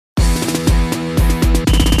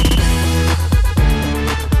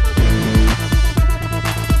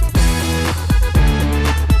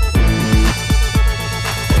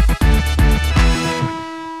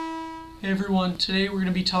Today we're going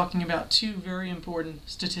to be talking about two very important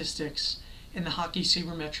statistics in the hockey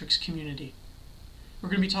sabermetrics community. We're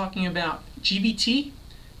going to be talking about GVT,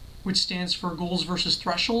 which stands for goals versus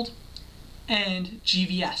threshold, and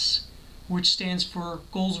GVS, which stands for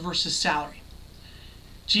goals versus salary.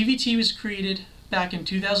 GVT was created back in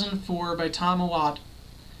 2004 by Tom Awad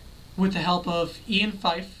with the help of Ian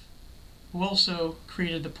Fife, who also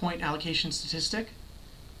created the point allocation statistic,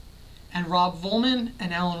 and Rob Volman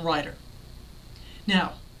and Alan Ryder.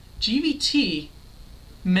 Now, GVT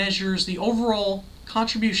measures the overall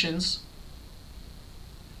contributions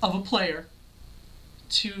of a player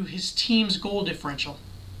to his team's goal differential.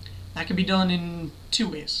 That can be done in two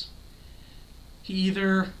ways. He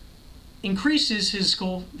either increases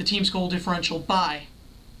the team's goal differential by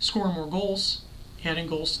scoring more goals, adding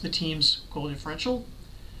goals to the team's goal differential,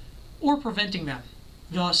 or preventing them,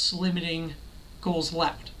 thus limiting goals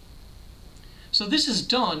allowed. So this is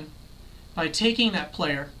done by taking that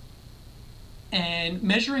player and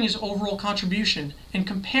measuring his overall contribution and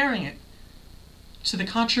comparing it to the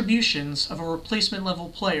contributions of a replacement level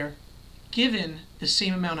player given the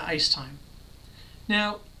same amount of ice time.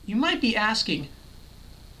 Now, you might be asking,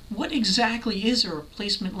 what exactly is a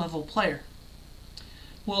replacement level player?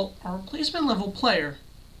 Well, a replacement level player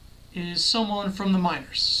is someone from the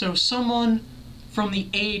minors. So someone from the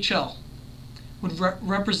AHL would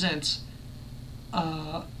represent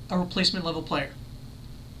a replacement level player.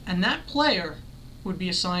 And that player would be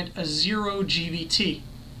assigned a 0 GVT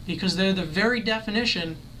because they're the very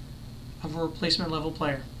definition of a replacement level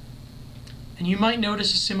player. And you might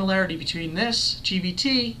notice a similarity between this,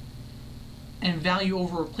 GVT, and value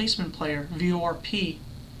over replacement player, VORP,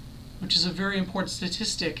 which is a very important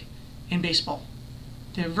statistic in baseball.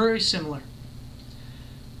 They're very similar.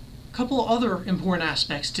 A couple other important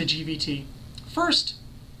aspects to GVT. First,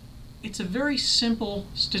 it's a very simple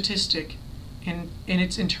statistic in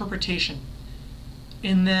its interpretation,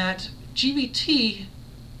 in that GVT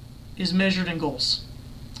is measured in goals.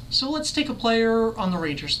 So let's take a player on the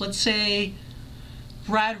Rangers. Let's say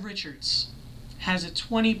Brad Richards has a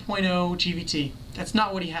 20.0 GVT. That's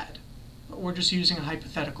not what he had, but we're just using a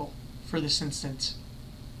hypothetical for this instance.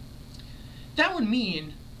 That would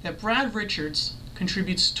mean that Brad Richards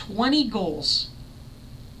contributes 20 goals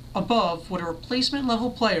above what a replacement level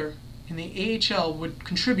player in the AHL would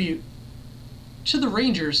contribute to the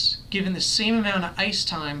Rangers given the same amount of ice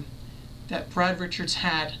time that Brad Richards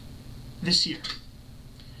had this year.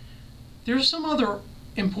 There are some other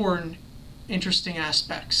important, interesting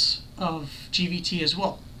aspects of GVT as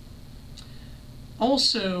well.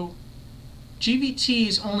 Also, GVT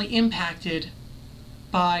is only impacted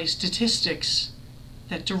by statistics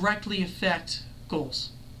that directly affect goals.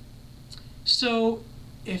 So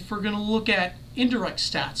if we're going to look at indirect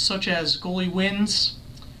stats such as goalie wins,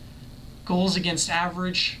 goals against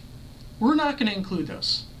average, we're not going to include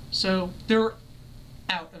those. So they're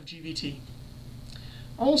out of GVT.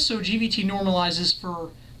 Also, GVT normalizes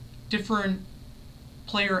for different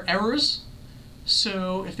player errors.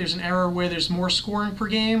 So if there's an error where there's more scoring per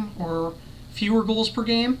game or fewer goals per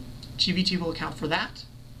game, GVT will account for that.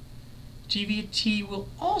 GVT will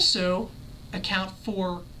also account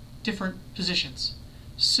for different positions.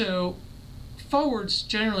 So forwards,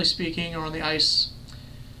 generally speaking, are on the ice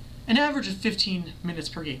an average of 15 minutes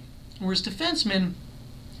per game, whereas defensemen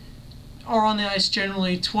are on the ice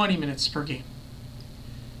generally 20 minutes per game.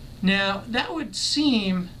 Now, that would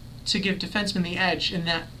seem to give defensemen the edge in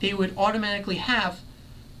that they would automatically have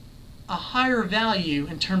a higher value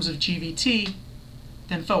in terms of GVT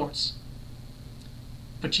than forwards.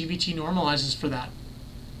 But GVT normalizes for that.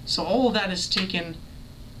 So all of that is taken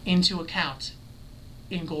into account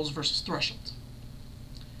in goals versus threshold.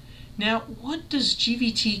 Now, what does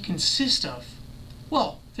GVT consist of?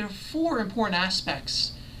 Well, there are four important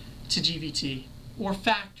aspects to GVT, or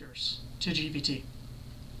factors to GVT.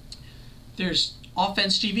 There's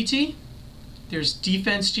offense GVT, there's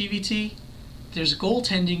defense GVT, there's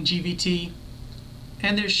goaltending GVT,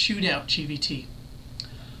 and there's shootout GVT.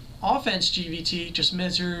 Offense GVT just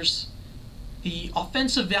measures the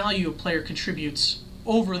offensive value a player contributes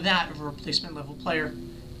over that of a replacement level player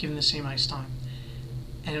given the same ice time.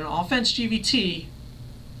 And in offense GVT,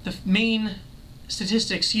 the main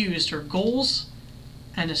statistics used are goals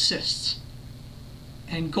and assists.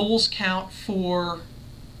 And goals count for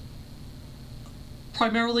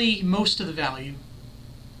primarily most of the value,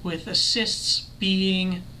 with assists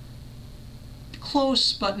being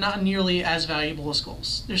close but not nearly as valuable as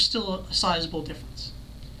goals. There's still a sizable difference.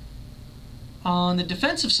 On the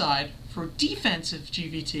defensive side, for defensive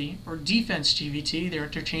GVT or defense GVT, they're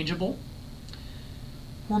interchangeable.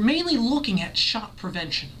 We're mainly looking at shot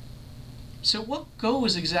prevention. So what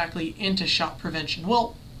goes exactly into shot prevention?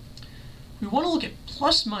 Well, we want to look at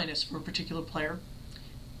plus minus for a particular player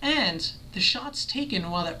and the shots taken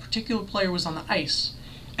while that particular player was on the ice,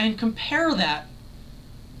 and compare that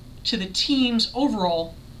to the team's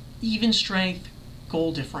overall even strength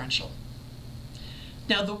goal differential.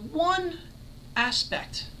 Now, the one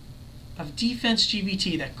aspect of defense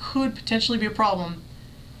GVT that could potentially be a problem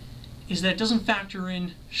is that it doesn't factor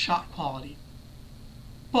in shot quality.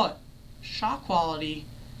 But shot quality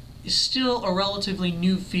is still a relatively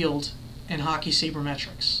new field in hockey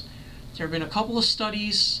sabermetrics. There have been a couple of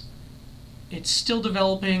studies. It's still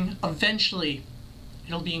developing. Eventually,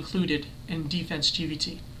 it'll be included in defense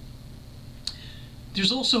GVT.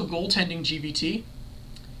 There's also goaltending GVT,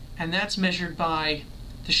 and that's measured by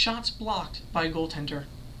the shots blocked by a goaltender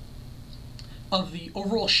of the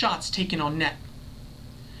overall shots taken on net.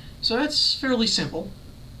 So that's fairly simple.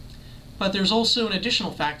 But there's also an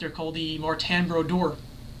additional factor called the Martin-Brodeur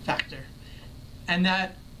factor, and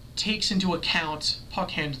that takes into account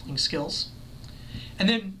puck handling skills. And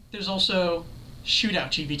then there's also shootout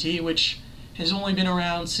GVT, which has only been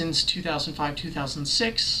around since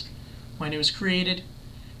 2005-2006 when it was created.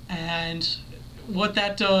 And what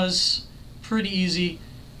that does, pretty easy,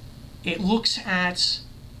 it looks at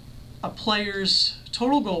a player's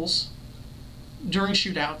total goals during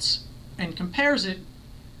shootouts and compares it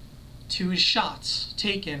to his shots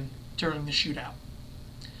taken during the shootout.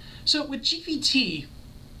 So with GVT,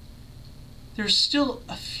 there's still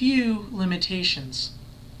a few limitations.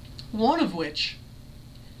 One of which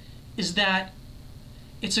is that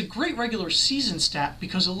it's a great regular season stat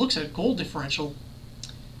because it looks at goal differential,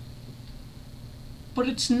 but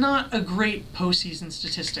it's not a great postseason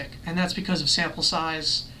statistic, and that's because of sample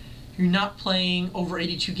size. You're not playing over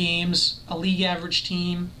 82 games, a league average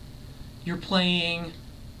team. You're playing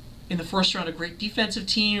in the first round a great defensive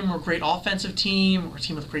team or a great offensive team or a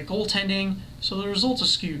team with great goaltending, so the results are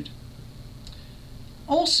skewed.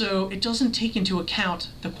 Also, it doesn't take into account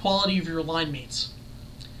the quality of your line mates,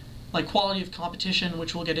 like quality of competition,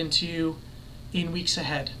 which we'll get into in weeks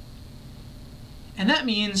ahead. And that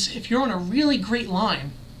means if you're on a really great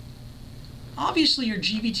line, obviously your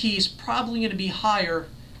GVT is probably going to be higher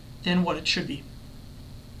than what it should be.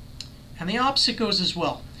 And the opposite goes as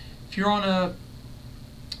well. If you're on a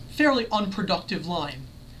fairly unproductive line,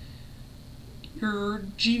 your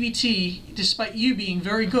GVT, despite you being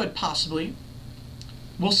very good possibly,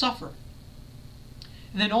 will suffer.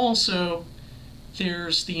 And then also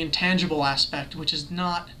there's the intangible aspect, which is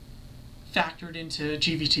not factored into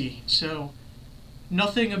GVT. So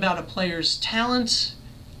nothing about a player's talent,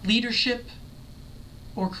 leadership,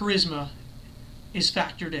 or charisma is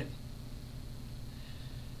factored in.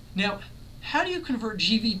 Now, how do you convert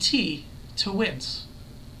GVT to wins?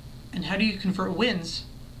 And how do you convert wins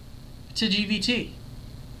to GVT?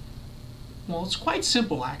 Well, it's quite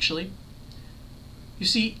simple, actually. You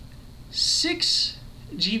see, 6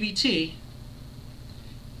 GVT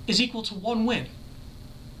is equal to 1 win.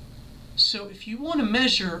 So if you want to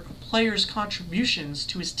measure a player's contributions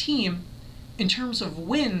to his team in terms of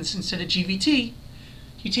wins instead of GVT,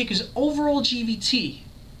 you take his overall GVT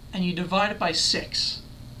and you divide it by 6.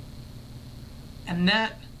 And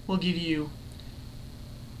that will give you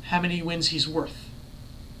how many wins he's worth.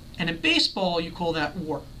 And in baseball, you call that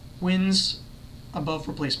WAR, wins above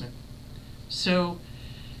replacement. So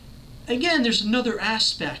again, there's another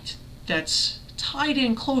aspect that's tied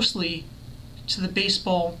in closely to the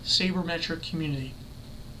baseball sabermetric community.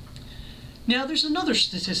 Now there's another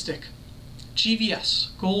statistic, GVS,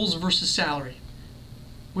 goals versus salary,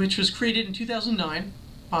 which was created in 2009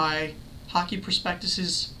 by Hockey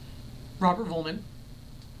Prospectus's Robert Volman.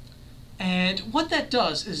 And what that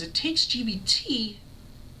does is it takes GVT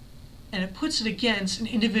and it puts it against an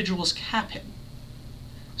individual's cap hit.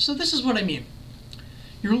 So this is what I mean.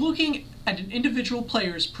 You're looking at an individual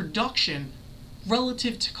player's production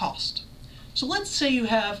relative to cost. So let's say you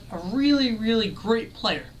have a really, really great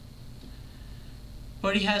player,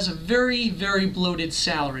 but he has a very, very bloated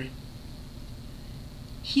salary.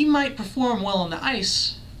 He might perform well on the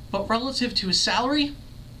ice, but relative to his salary,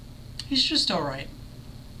 he's just all right.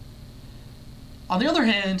 On the other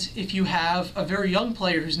hand, if you have a very young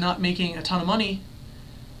player who's not making a ton of money,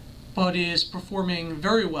 but is performing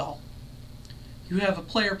very well, you have a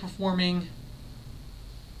player performing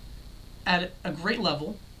at a great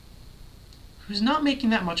level who's not making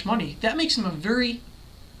that much money, that makes him a very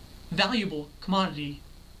valuable commodity,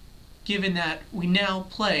 given that we now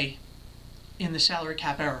play in the salary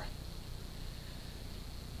cap era.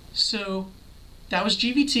 So that was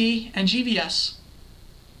GVT and GVS.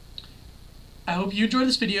 I hope you enjoyed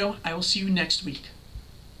this video. I will see you next week.